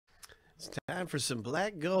It's time for some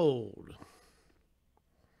black gold.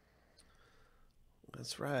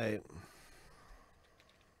 That's right.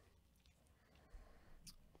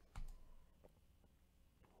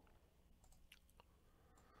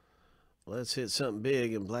 Let's hit something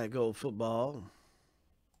big in black gold football.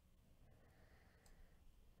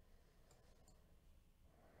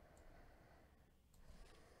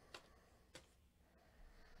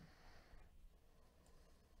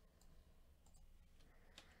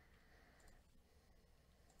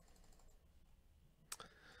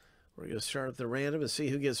 We're going to start at the random and see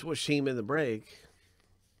who gets which team in the break.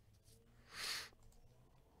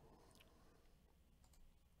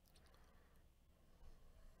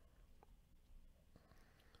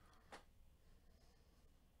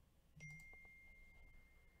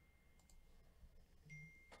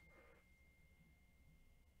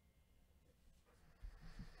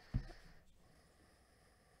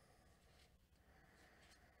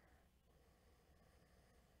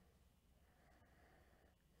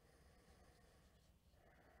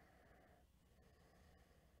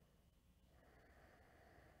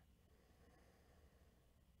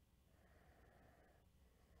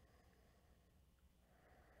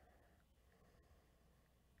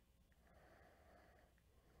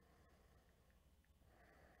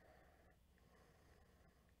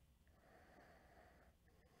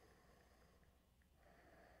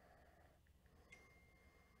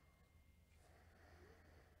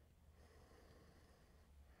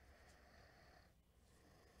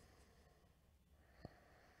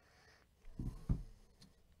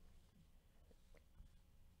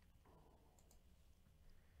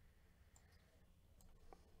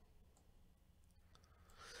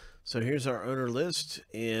 So here's our owner list,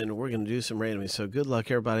 and we're going to do some randoming. So good luck,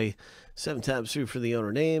 everybody. 7 times through for the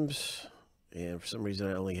owner names. And for some reason,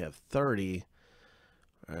 I only have 30.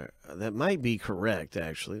 That might be correct,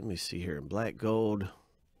 actually. Let me see here. In black gold,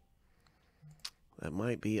 that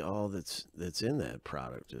might be all that's in that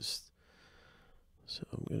product. So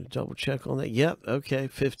I'm going to double check on that. Yep, okay,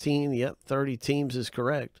 15. Yep, 30 teams is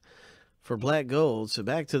correct for black gold. So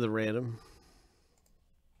back to the random.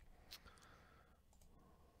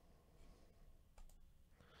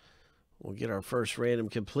 We'll get our first random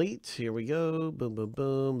complete. Here we go. Boom, boom,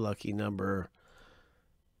 boom. Lucky number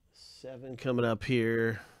 7 coming up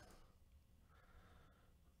here.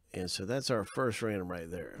 And so that's our first random right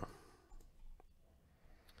there.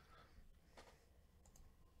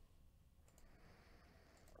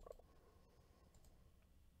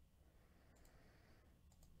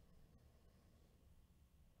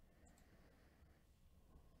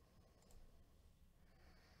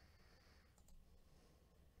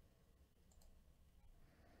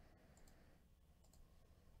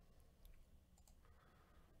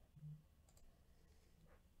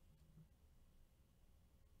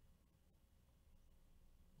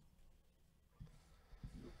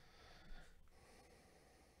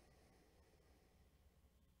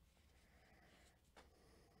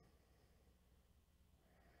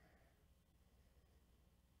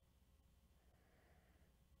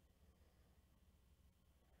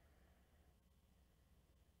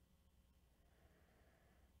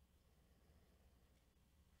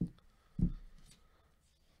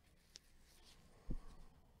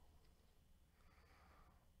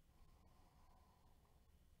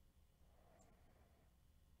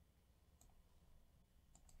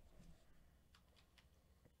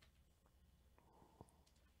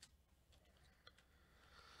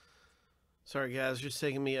 Sorry, guys, just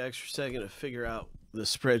taking me an extra second to figure out the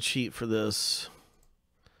spreadsheet for this.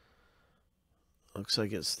 Looks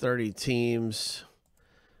like it's 30 teams.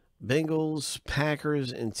 Bengals,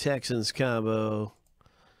 Packers, and Texans combo.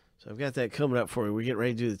 So I've got that coming up for you. We're getting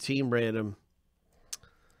ready to do the team random.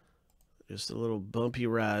 Just a little bumpy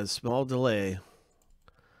ride, small delay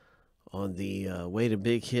on the way to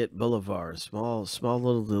Big Hit Boulevard. Small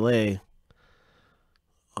little delay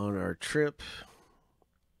on our trip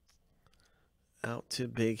out to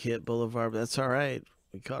Big Hit Boulevard, but that's all right.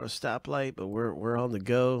 We caught a stoplight, but we're on the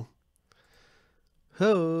go.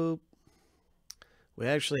 Hope. We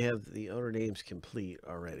actually have the owner names complete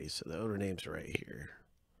already, so the owner names are right here.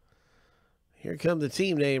 Here come the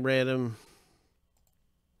team name random.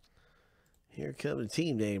 Here come the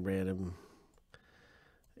team name random.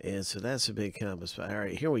 And so that's a big combo spot. All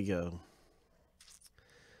right, here we go.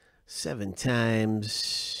 7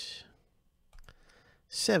 times.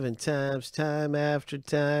 7 times, time after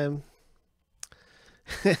time.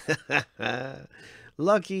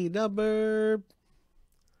 Lucky number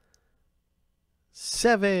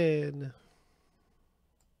 7.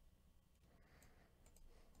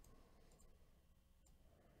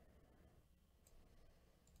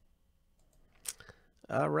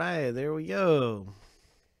 All right, there we go.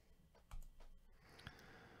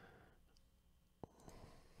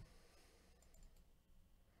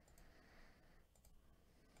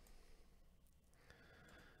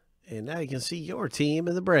 And now you can see your team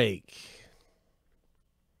in the break.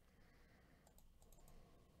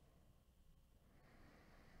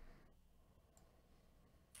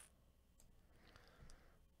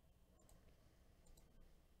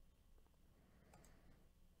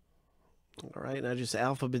 All right, and I just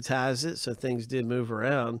alphabetized it so things did move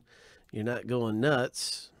around. You're not going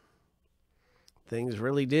nuts. Things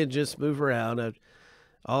really did just move around.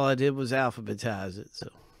 All I did was alphabetize it. So,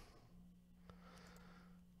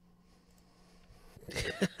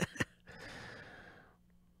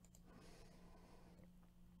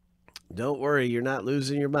 don't worry, you're not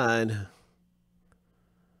losing your mind.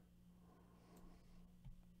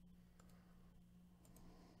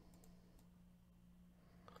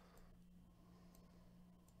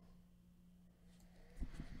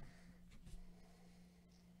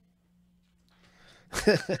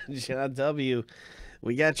 John W.,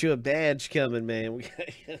 we got you a badge coming, man. We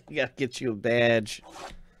got to get you a badge.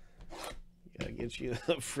 Got to get you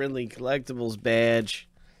a Friendly Collectibles badge.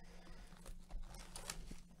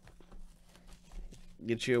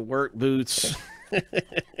 Get you a work boots.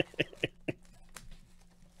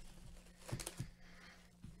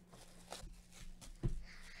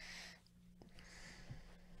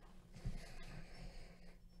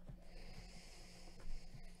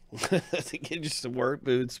 To get you some work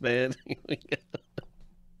boots, man. Here we go.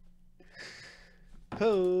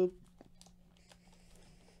 Hope.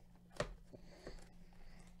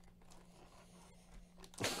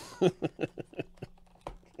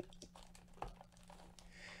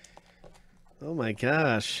 Oh my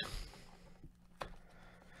gosh.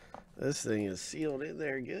 This thing is sealed in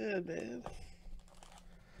there good, man.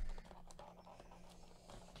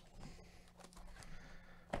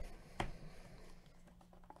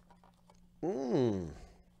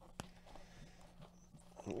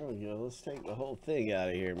 There we go. Let's take the whole thing out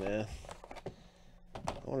of here, man.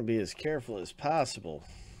 I want to be as careful as possible.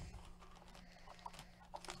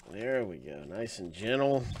 There we go. Nice and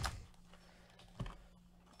gentle.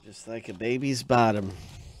 Just like a baby's bottom.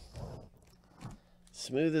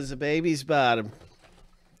 Smooth as a baby's bottom.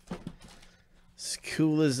 As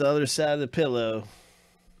cool as the other side of the pillow.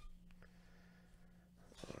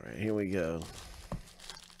 All right, here we go.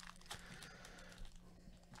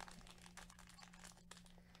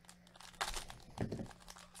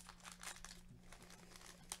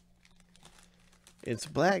 It's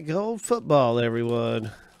black gold football,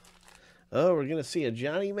 everyone. Oh, we're going to see a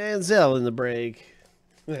Johnny Manziel in the break.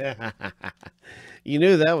 You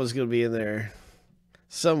knew that was going to be in there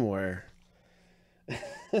somewhere.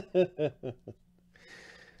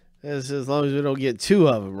 As long as we don't get two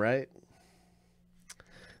of them, right?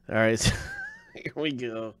 All right, so here we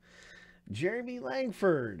go. Jeremy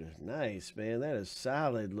Langford. Nice, man. That is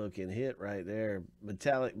solid looking hit right there.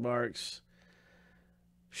 Metallic marks.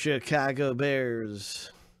 Chicago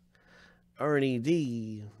Bears. Ernie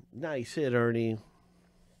D. Nice hit, Ernie.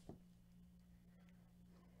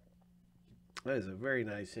 That is a very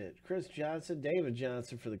nice hit. Chris Johnson, David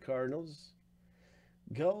Johnson for the Cardinals.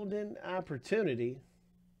 Golden Opportunity.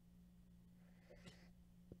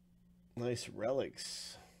 Nice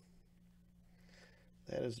relics.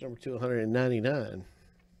 That is number 299.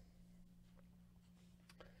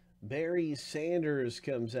 Barry Sanders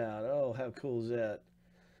comes out. Oh, how cool is that?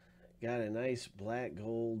 Got a nice black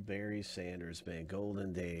gold Barry Sanders, man.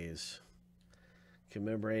 Golden days.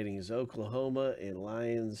 Commemorating his Oklahoma and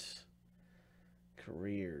Lions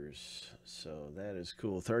careers. So that is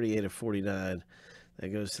cool. 38 of 49. That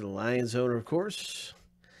goes to the Lions owner, of course.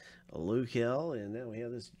 Luke Hill. And then we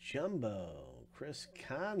have this jumbo. Chris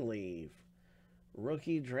Conley.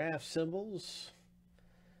 Rookie draft symbols.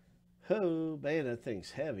 Oh, man, that thing's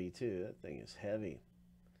heavy, too. That thing is heavy.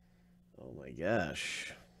 Oh, my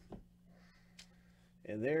gosh.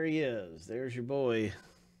 And there he is. There's your boy,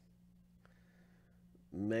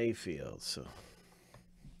 Mayfield. So,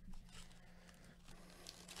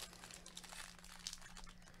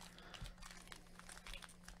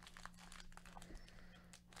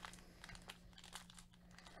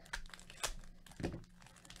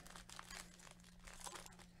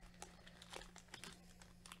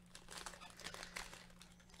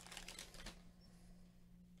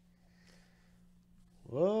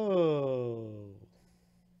 whoa.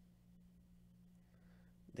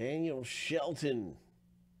 Daniel Shelton.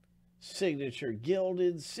 Signature.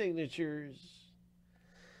 Gilded signatures.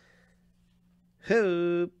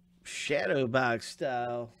 Hoop. Shadow box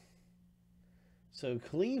style. So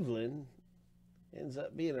Cleveland Ends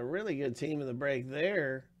up being a really good team in the break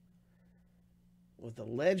there, with the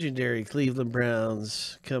legendary Cleveland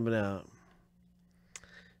Browns coming out.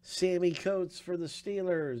 Sammy Coates for the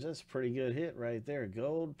Steelers. That's a pretty good hit right there.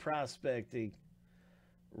 Gold prospecting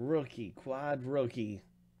rookie, quad rookie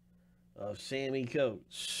of Sammy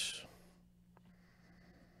Coates.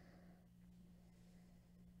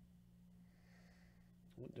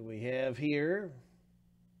 What do we have here?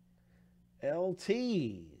 LT.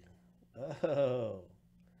 Oh.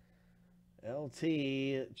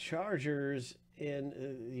 LT Chargers, and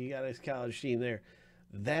you got his college team there.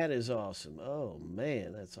 That is awesome. Oh,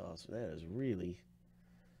 man, that's awesome. That is really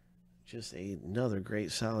just another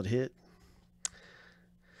great solid hit.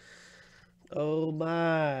 Oh,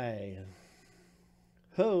 my.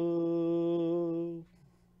 Ho.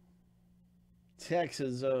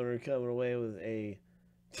 Texans owner coming away with a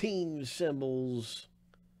team symbols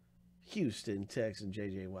Houston Texan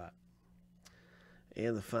J.J. Watt.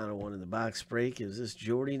 And the final one in the box break is this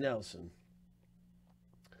Jordy Nelson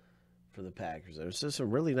for the Packers. There's just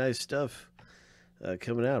some really nice stuff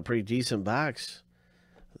coming out. A pretty decent box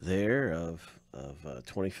there of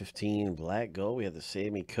 2015 black gold. We had the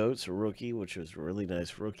Sammy Coates, a rookie, which was a really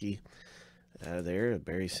nice rookie out of there.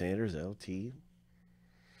 Barry Sanders, LT.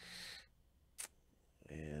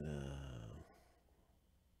 And,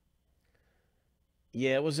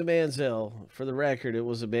 yeah, it was a Manziel. For the record, it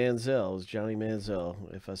was a Manziel. It was Johnny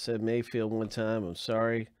Manziel. If I said Mayfield one time, I'm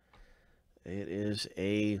sorry. It is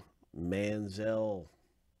a Manziel.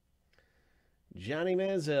 Johnny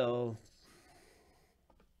Manziel